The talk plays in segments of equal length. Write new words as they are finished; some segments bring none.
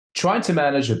Trying to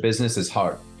manage a business is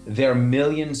hard. There are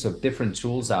millions of different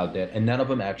tools out there, and none of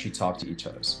them actually talk to each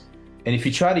other. And if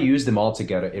you try to use them all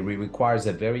together, it requires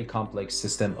a very complex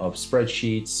system of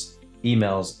spreadsheets,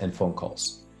 emails, and phone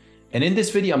calls. And in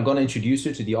this video, I'm going to introduce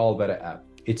you to the AllBetter app.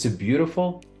 It's a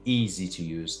beautiful, easy to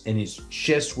use, and it's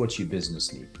just what your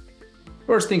business needs.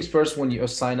 First things first, when you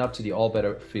sign up to the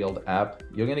AllBetter Field app,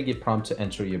 you're going to get prompted to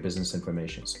enter your business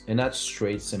information. And that's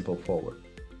straight, simple, forward.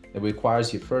 It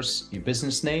requires your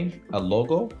business name, a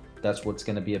logo. That's what's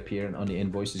going to be appearing on the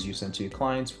invoices you send to your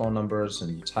clients, phone numbers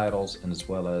and your titles, and as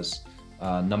well as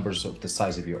numbers of the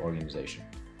size of your organization.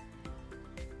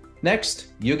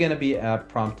 Next, you're going to be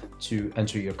prompted to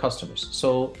enter your customers.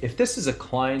 So if this is a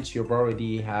client you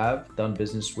already have done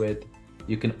business with,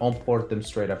 you can import them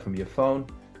straight up from your phone,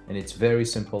 and it's very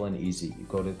simple and easy. You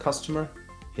go to the customer,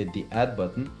 hit the add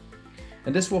button,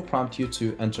 and this will prompt you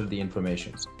to enter the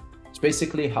information. It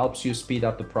basically helps you speed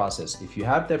up the process. If you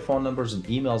have their phone numbers and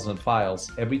emails and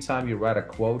files, every time you write a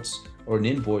quote or an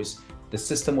invoice, the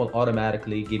system will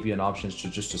automatically give you an option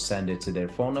to send it to their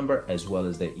phone number as well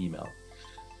as their email.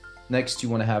 Next, you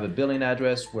want to have a billing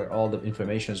address where all the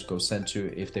information goes sent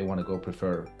to if they want to go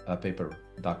prefer paper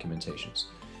documentations.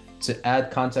 To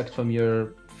add contact from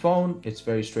your phone, it's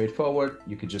very straightforward.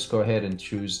 You could just go ahead and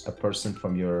choose a person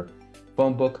from your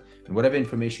phone book, and whatever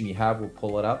information you have will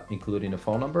pull it up, including a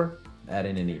phone number, add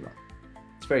in an email.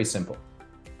 It's very simple.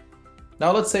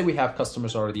 Now let's say we have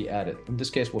customers already added. In this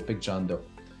case, we'll pick John Doe.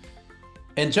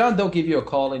 And John Doe give you a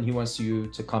call and he wants you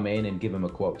to come in and give him a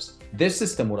quote. This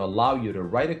system would allow you to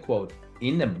write a quote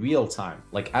in the real time.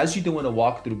 Like as you're doing a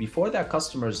walkthrough, before that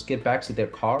customers get back to their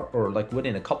car, or like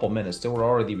within a couple minutes, they will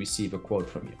already receive a quote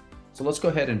from you. So let's go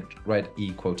ahead and write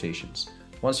e-quotations.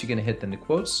 Once you're gonna hit the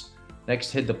quotes,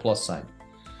 next hit the plus sign.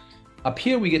 Up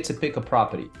here, we get to pick a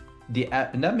property.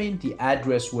 And that means the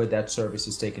address where that service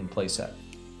is taking place at.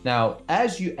 Now,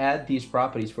 as you add these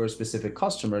properties for specific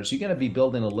customers, you're going to be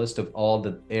building a list of all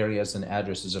the areas and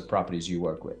addresses of properties you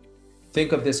work with.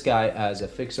 Think of this guy as a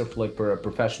fixer flipper, a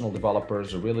professional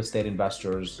developers, a real estate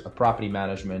investors, a property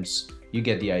managements. You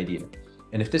get the idea.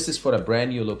 And if this is for the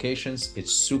brand new locations,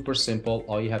 it's super simple.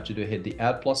 All you have to do is hit the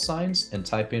add plus signs and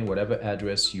type in whatever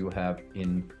address you have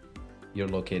you're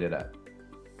located at.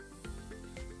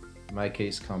 In my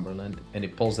case, Cumberland, and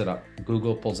it pulls it up.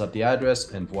 Google pulls up the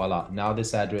address, and voila, now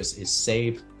this address is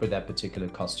saved for that particular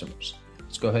customers.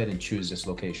 Let's go ahead and choose this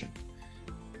location.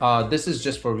 This is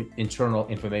just for internal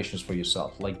information for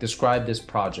yourself. Like describe this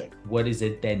project. What is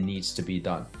it that needs to be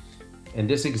done? In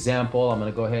this example, I'm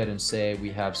gonna go ahead and say we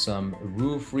have some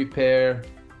roof repair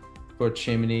for a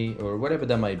chimney or whatever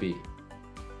that might be.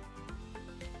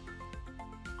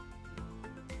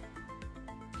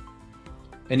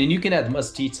 And then you can add as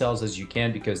much details as you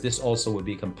can, because this also would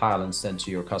be compiled and sent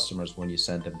to your customers when you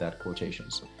send them that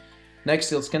quotations.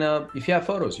 Next, if you have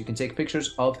photos, you can take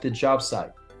pictures of the job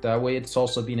site. That way it's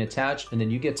also being attached, and then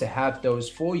you get to have those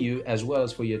for you as well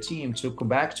as for your team to come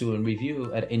back to and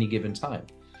review at any given time.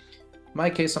 In my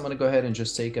case, I'm going to go ahead and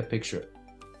just take a picture.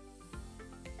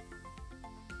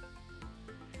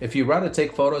 If you rather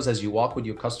take photos as you walk with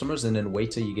your customers and then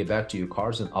wait till you get back to your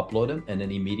cars and upload them, and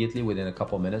then immediately within a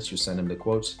couple minutes you send them the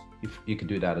quotes, you can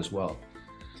do that as well.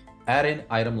 Add in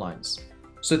item lines.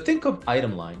 So think of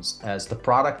item lines as the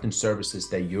product and services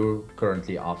that you're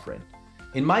currently offering.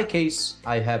 In my case,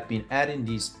 I have been adding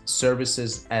these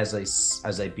services as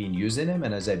I've been using them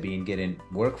and as I've been getting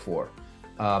work for.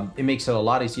 It makes it a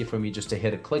lot easier for me just to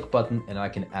hit a click button and I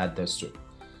can add those to.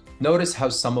 Notice how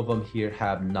some of them here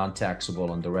have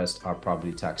non-taxable and the rest are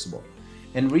property taxable.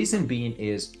 And reason being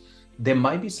is there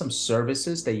might be some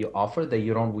services that you offer that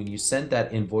you don't, when you send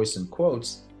that invoice and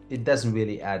quotes, it doesn't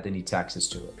really add any taxes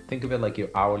to it. Think of it like your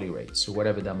hourly rates or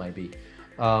whatever that might be.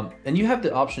 And you have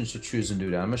the options to choose and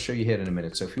do that. I'm gonna show you here in a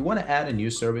minute. So if you wanna add a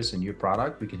new service, a new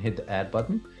product, we can hit the add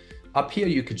button. Up here,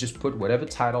 you could just put whatever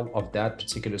title of that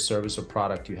particular service or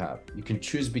product you have. You can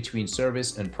choose between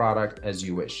service and product as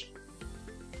you wish.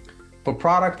 For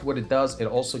product, what it does, it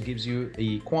also gives you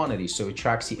a quantity. So it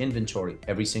tracks the inventory.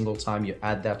 Every single time you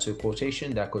add that to a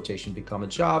quotation, that quotation becomes a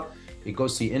job. It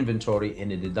goes to the inventory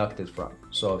and it deducted from.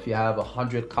 So if you have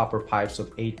 100 copper pipes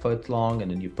of 8 foot long, and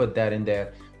then you put that in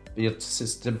there, your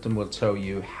system will tell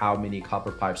you how many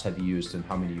copper pipes have you used and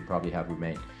how many you probably have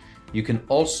remained. You can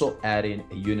also add in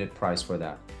a unit price for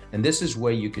that. And this is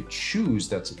where you could choose,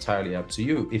 that's entirely up to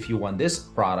you, if you want this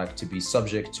product to be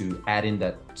subject to adding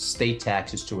that state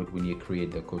taxes to it when you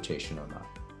create the quotation or not.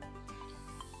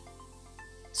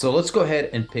 So let's go ahead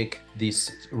and pick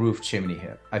this roof chimney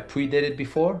here. I pre-did it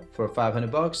before for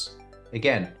 500 bucks.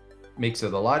 Again, makes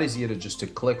it a lot easier to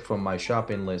just click from my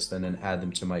shopping list and then add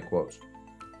them to my quotes.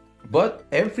 But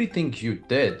everything you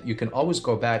did, you can always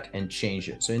go back and change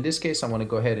it. So in this case, I want to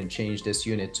go ahead and change this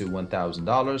unit to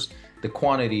 $1,000. The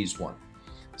quantity is 1.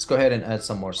 Let's go ahead and add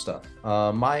some more stuff.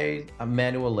 My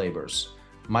manual labors.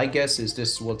 My guess is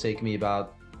this will take me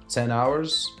about 10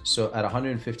 hours. So at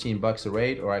 115 bucks a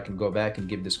rate, or I can go back and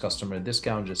give this customer a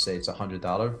discount, just say it's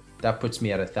 $100. That puts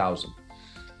me at 1,000.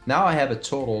 Now I have a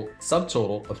total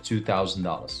subtotal of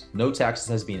 $2,000. No taxes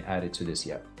has been added to this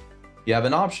yet. You have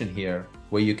an option here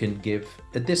where you can give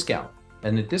a discount,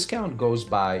 and the discount goes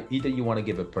by either you want to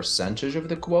give a percentage of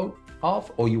the quote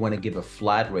off, or you want to give a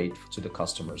flat rate to the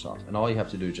customers off. And all you have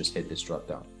to do is just hit this drop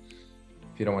down.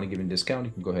 If you don't want to give a discount,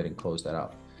 you can go ahead and close that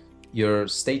out. Your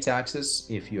state taxes,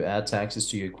 if you add taxes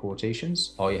to your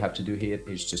quotations, all you have to do here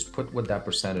is just put what that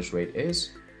percentage rate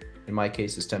is. In my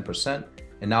case, it's 10%.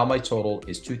 And now my total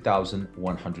is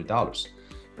 $2,100.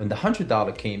 And the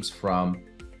 $100 came from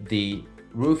the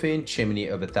roofing chimney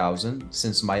of 1,000.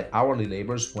 Since my hourly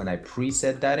labors, when I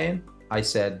preset that in, I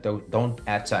said, don't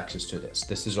add taxes to this.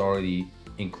 This is already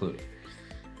included.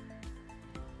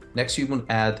 Next, you can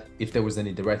add if there was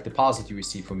any direct deposit you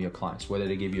received from your clients, whether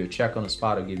they give you a check on the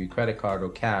spot or give you credit card or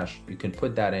cash, you can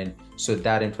put that in so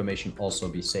that information also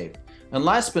be saved. And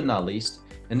last but not least,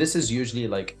 and this is usually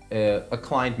like a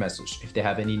client message, if they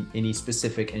have any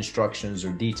specific instructions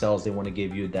or details they want to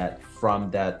give you that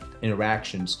from that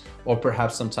interactions, or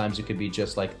perhaps sometimes it could be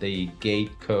just like the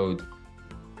gate code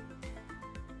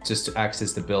just to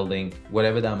access the building,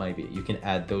 whatever that might be. You can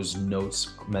add those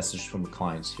notes, message from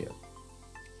clients here.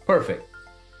 Perfect.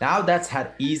 Now that's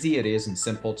how easy it is and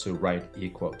simple to write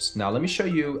e-quotes. Now let me show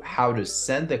you how to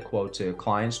send the quote to your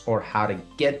clients, or how to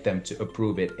get them to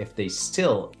approve it if they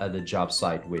still at the job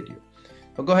site with you.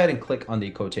 I'll go ahead and click on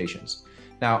the quotations.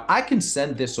 Now I can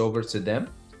send this over to them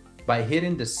by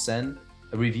hitting the send,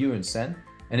 review and send.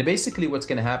 And basically what's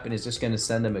going to happen is just going to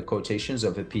send them a quotations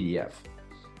of a PDF.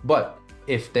 But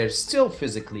if they're still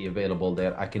physically available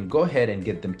there, I can go ahead and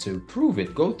get them to approve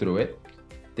it, go through it.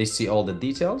 They see all the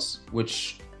details,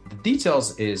 which the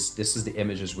details is, this is the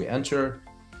images we enter,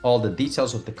 all the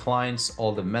details of the clients,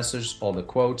 all the messages, all the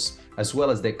quotes, as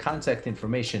well as their contact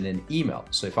information and email.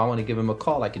 So if I want to give them a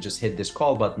call, I could just hit this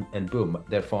call button and boom,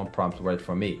 their phone prompt right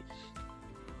from me.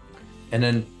 And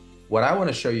then what I want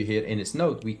to show you here in this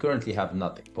note, we currently have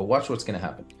nothing, but watch what's going to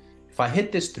happen. If I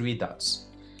hit this 3 dots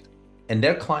and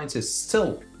their clients is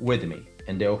still with me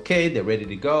and they're okay, they're ready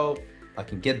to go, I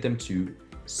can get them to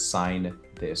sign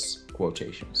this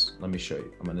quotations. Let me show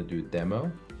you. I'm going to do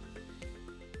demo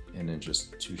and then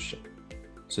just to show.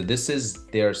 So this is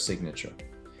their signature.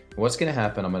 What's going to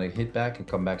happen, I'm going to hit back and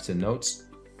come back to notes.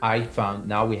 I found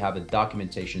now we have a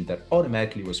documentation that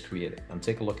automatically was created. And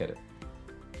take a look at it.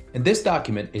 And this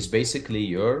document is basically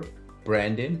your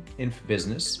branding in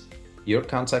business, your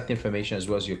contact information, as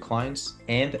well as your clients,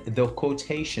 and the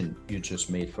quotation you just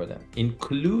made for them,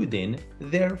 including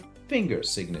their finger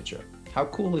signature. How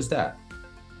cool is that?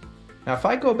 Now, if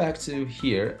I go back to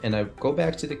here and I go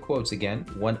back to the quotes again,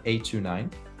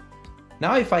 1829.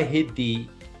 Now, if I hit the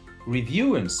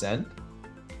review and send,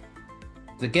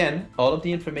 again, all of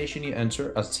the information you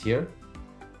enter is here.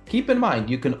 Keep in mind,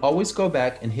 you can always go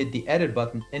back and hit the edit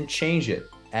button and change it,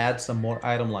 add some more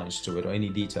item lines to it or any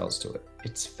details to it.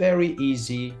 It's very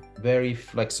easy, very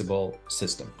flexible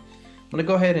system. I'm gonna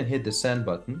go ahead and hit the send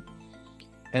button.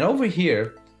 And over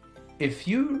here,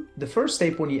 the first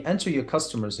step when you enter your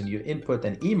customers and you input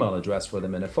an email address for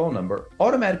them and a phone number,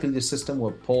 automatically the system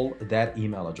will pull that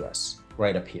email address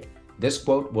right up here. This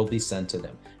quote will be sent to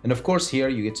them. And of course, here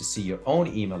you get to see your own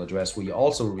email address where you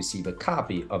also receive a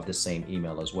copy of the same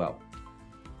email as well.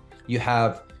 You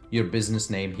have your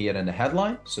business name here in the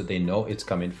headline, so they know it's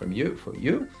coming from you, for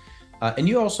you. And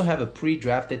you also have a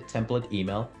pre-drafted template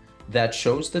email that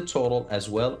shows the total, as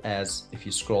well as if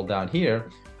you scroll down here,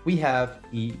 we have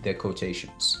the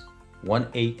quotations,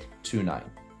 1829.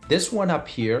 This one up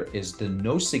here is the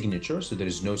no signature, so there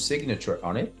is no signature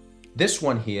on it. This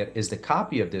one here is the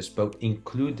copy of this, but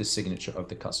include the signature of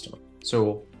the customer.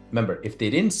 So remember, if they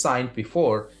didn't sign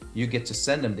before, you get to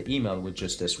send them the email with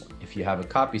just this one. If you have a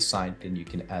copy signed, then you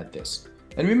can add this.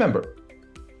 And remember,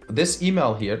 this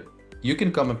email here, you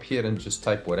can come up here and just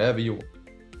type whatever you want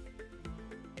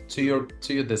to your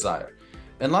desire.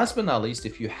 And last but not least,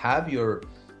 if you have your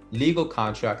legal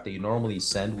contract that you normally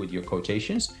send with your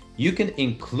quotations, you can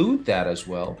include that as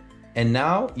well. And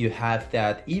now you have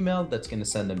that email that's going to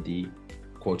send them the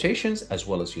quotations as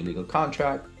well as your legal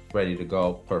contract, ready to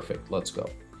go. Perfect. Let's go.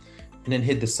 And then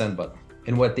hit the send button.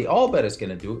 And what the AllBetter is going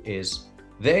to do is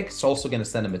they're also going to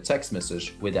send them a text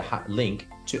message with a link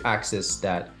to access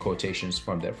that quotations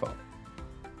from their phone.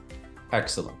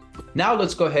 Excellent. Now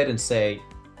let's go ahead and say,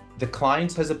 The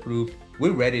client has approved.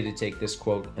 We're ready to take this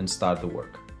quote and start the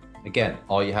work. Again,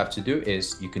 all you have to do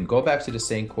is you can go back to the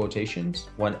same quotations,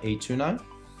 1829,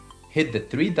 hit the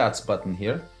three dots button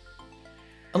here,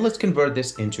 and let's convert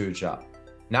this into a job.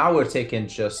 Now we're taking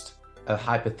just a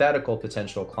hypothetical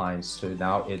potential clients to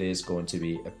now it is going to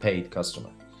be a paid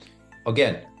customer.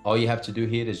 Again, all you have to do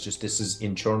here is just, this is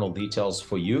internal details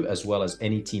for you as well as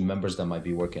any team members that might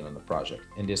be working on the project.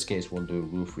 In this case, we'll do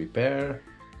roof repair.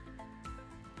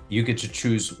 You get to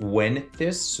choose when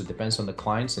this, so it depends on the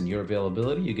clients and your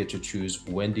availability. You get to choose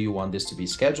when do you want this to be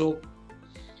scheduled.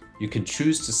 You can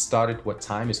choose to start at what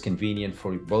time is convenient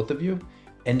for both of you.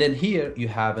 And then here you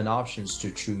have an options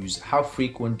to choose how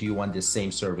frequent do you want this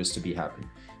same service to be happening.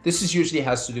 This is usually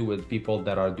has to do with people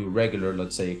that are do regular,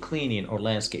 let's say cleaning or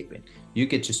landscaping. You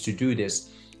get just to do this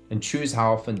and choose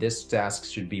how often this task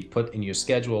should be put in your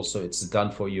schedule so it's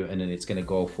done for you, and then it's going to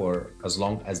go for as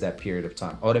long as that period of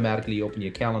time. Automatically open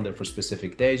your calendar for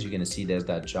specific days. You're going to see there's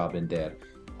that job in there,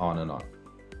 on and on.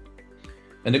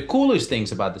 And the coolest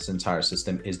things about this entire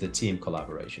system is the team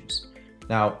collaborations.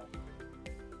 Now,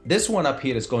 this one up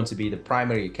here is going to be the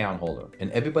primary account holder,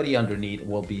 and everybody underneath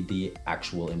will be the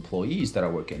actual employees that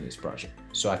are working in this project.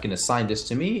 So I can assign this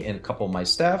to me and a couple of my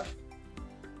staff.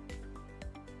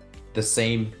 The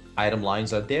same item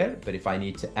lines are there, but if I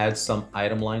need to add some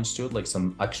item lines to it, like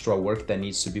some extra work that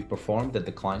needs to be performed that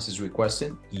the client is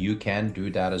requesting, you can do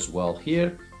that as well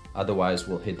here. Otherwise,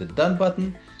 we'll hit the done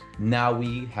button. Now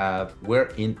we're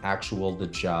in the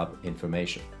job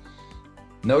information.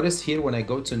 Notice here when I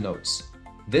go to notes,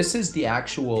 this is the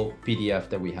actual PDF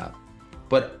that we have.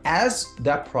 But as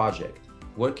that project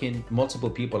multiple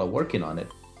people are working on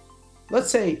it,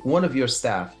 let's say one of your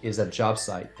staff is at job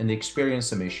site and they experience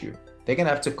some issue. They're gonna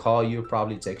have to call you,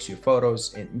 probably text you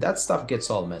photos, and that stuff gets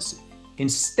all messy.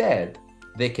 Instead,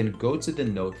 they can go to the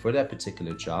note for that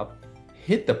particular job,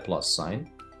 hit the plus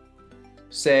sign,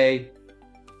 say,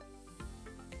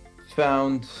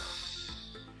 found,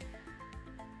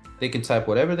 they can type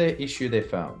whatever the issue they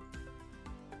found.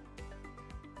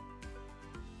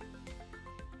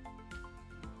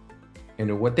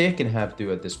 And what they can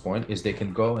do at this point is they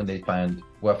can go and they find,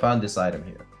 well, I found this item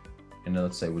here. And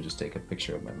let's say we'll just take a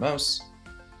picture of my mouse.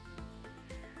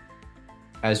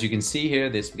 As you can see here,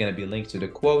 this is going to be linked to the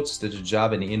quotes, to the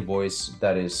job and the invoice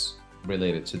that is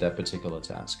related to that particular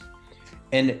task.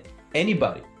 And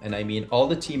anybody, and I mean all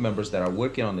the team members that are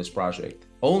working on this project,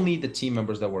 only the team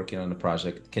members that are working on the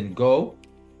project can go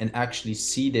and actually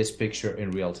see this picture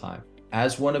in real time.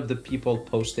 As one of the people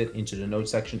posted into the note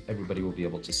section, everybody will be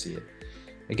able to see it.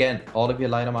 Again, all of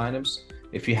your item items,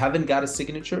 if you haven't got a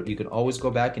signature, you can always go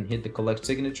back and hit the collect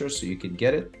signature so you can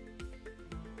get it.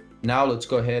 Now let's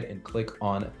go ahead and click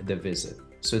on the visit.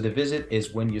 So the visit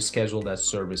is when you schedule that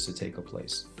service to take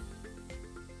place.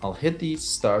 I'll hit the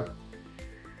start.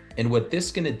 And what this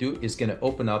is gonna do is gonna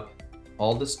open up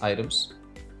all these items,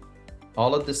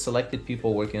 all of the selected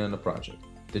people working on the project,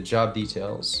 the job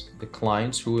details, the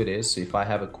clients, who it is. So if I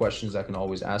have questions, I can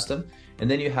always ask them. And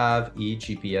then you have a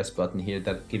GPS button here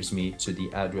that gives me to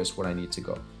the address where I need to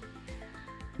go.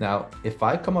 Now, if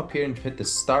I come up here and hit the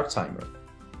start timer,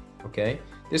 okay,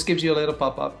 this gives you a little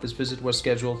pop-up. This visit was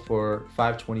scheduled for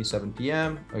 5:27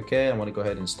 p.m. Okay, I want to go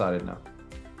ahead and start it now.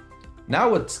 Now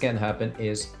what's going to happen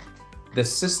is the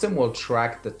system will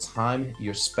track the time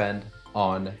you spend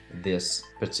on this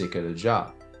particular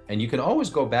job. And you can always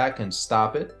go back and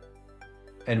stop it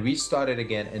and restart it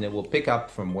again, and it will pick up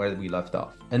from where we left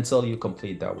off until you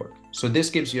complete that work. So this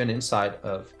gives you an insight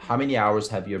of how many hours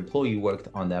have your employee worked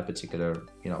on that particular,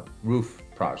 roof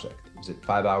project. Is it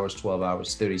 5 hours, 12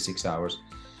 hours, 36 hours?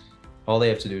 All they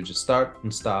have to do is just start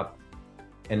and stop,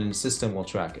 and then the system will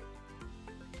track it.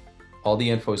 All the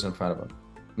info is in front of them.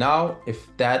 Now, if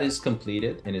that is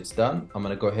completed and it's done, I'm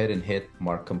gonna go ahead and hit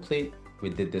mark complete. We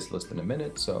did this less than a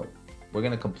minute, so we're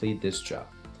gonna complete this job.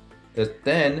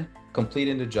 Then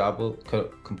completing the job will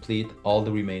complete all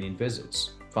the remaining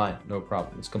visits. Fine, no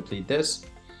problem. Let's complete this.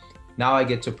 Now I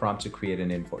get to prompt to create an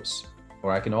invoice,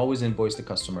 or I can always invoice the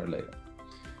customer later.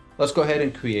 Let's go ahead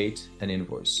and create an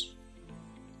invoice.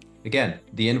 Again,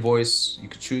 the invoice, you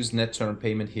could choose net term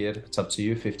payment here. It's up to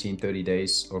you, 15, 30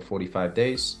 days or 45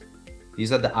 days.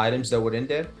 These are the items that were in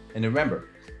there. And remember,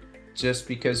 just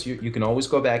because you can always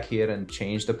go back here and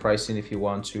change the pricing if you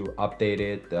want to, update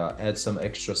it, add some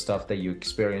extra stuff that you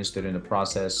experienced during the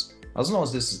process. As long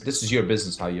as this is your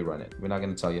business, how you run it. We're not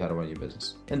going to tell you how to run your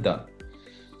business. And done.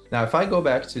 Now, if I go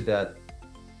back to that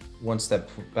one step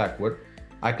backward,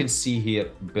 I can see here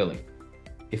billing.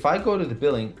 If I go to the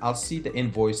billing, I'll see the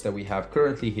invoice that we have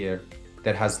currently here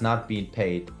that has not been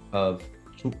paid of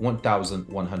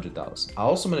 $1,100. I'm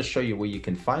also going to show you where you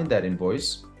can find that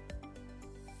invoice.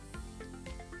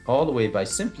 all the way by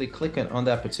simply clicking on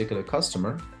that particular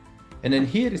customer. And then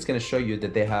here it's going to show you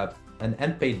that they have an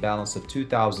unpaid balance of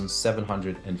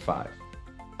 $2,705.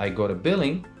 I go to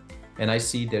billing and I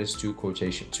see there's two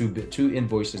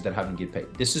invoices that haven't get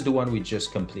paid. This is the one we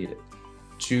just completed,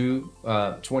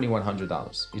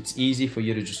 $2,100. It's easy for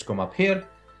you to just come up here,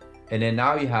 and then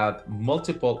now you have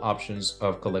multiple options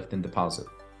of collecting deposit.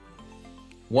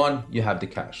 One, you have the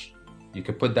cash. You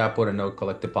can put a note,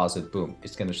 collect deposit, boom,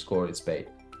 it's going to score, it's paid.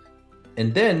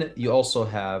 And then you also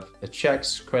have a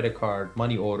checks, credit card,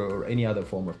 money order, or any other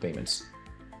form of payments.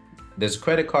 There's a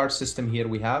credit card system here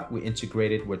we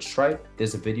integrated with Stripe.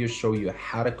 There's a video show you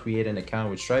how to create an account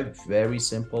with Stripe. Very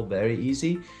simple, very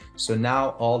easy. So now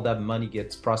all that money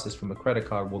gets processed from a credit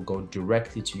card will go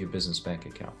directly to your business bank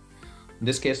account. In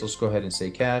this case, let's go ahead and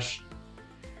say cash.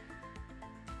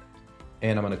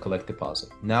 And I'm going to collect deposit.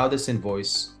 Now this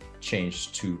invoice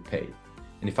changed to paid.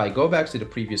 And if I go back to the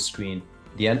previous screen,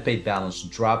 the unpaid balance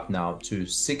dropped now to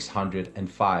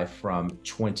 $605 from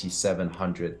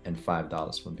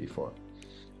 $2,705 from before.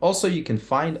 Also, you can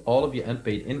find all of your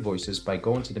unpaid invoices by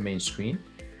going to the main screen,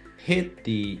 hit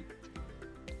the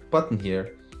button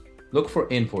here, look for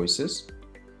invoices,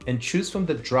 and choose from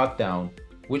the drop down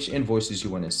which invoices you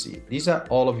want to see. These are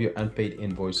all of your unpaid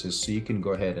invoices, so you can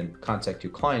go ahead and contact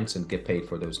your clients and get paid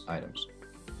for those items.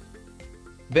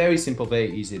 Very simple,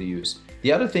 very easy to use.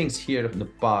 The other things here at the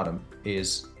bottom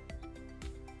is,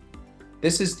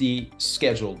 this is the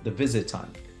schedule, the visit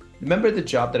time. Remember the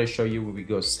job that I show you where we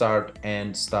go start,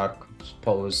 end, start,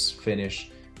 pause,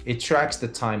 finish? It tracks the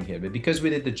time here, but because we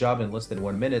did the job in less than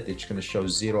 1 minute, it's going to show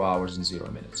 0 hours and 0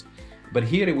 minutes. But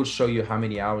here it will show you how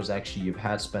many hours actually you've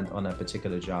had spent on that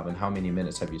particular job and how many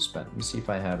minutes have you spent. Let me see if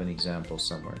I have an example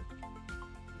somewhere.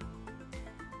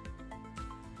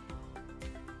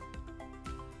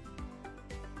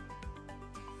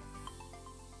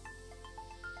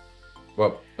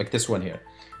 Well, like this one here.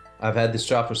 I've had this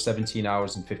job for 17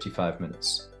 hours and 55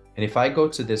 minutes. And if I go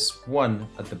to this one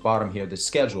at the bottom here, the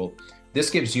schedule, this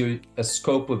gives you a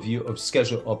scope of view of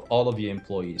schedule of all of your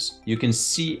employees. You can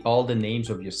see all the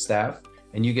names of your staff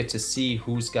and you get to see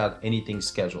who's got anything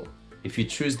scheduled. If you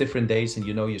choose different days and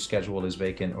you know your schedule is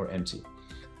vacant or empty.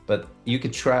 But you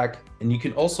can track, and you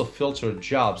can also filter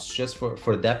jobs just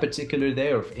for that particular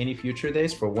day or any future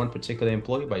days for one particular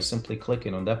employee by simply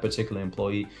clicking on that particular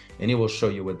employee, and it will show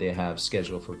you what they have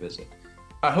scheduled for visit.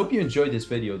 I hope you enjoyed this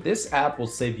video. This app will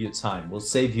save you time, will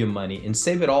save you money, and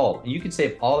save it all. And you can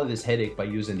save all of this headache by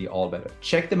using the AllBetter.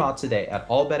 Check them out today at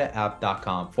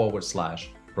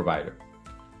allbetterapp.com/provider.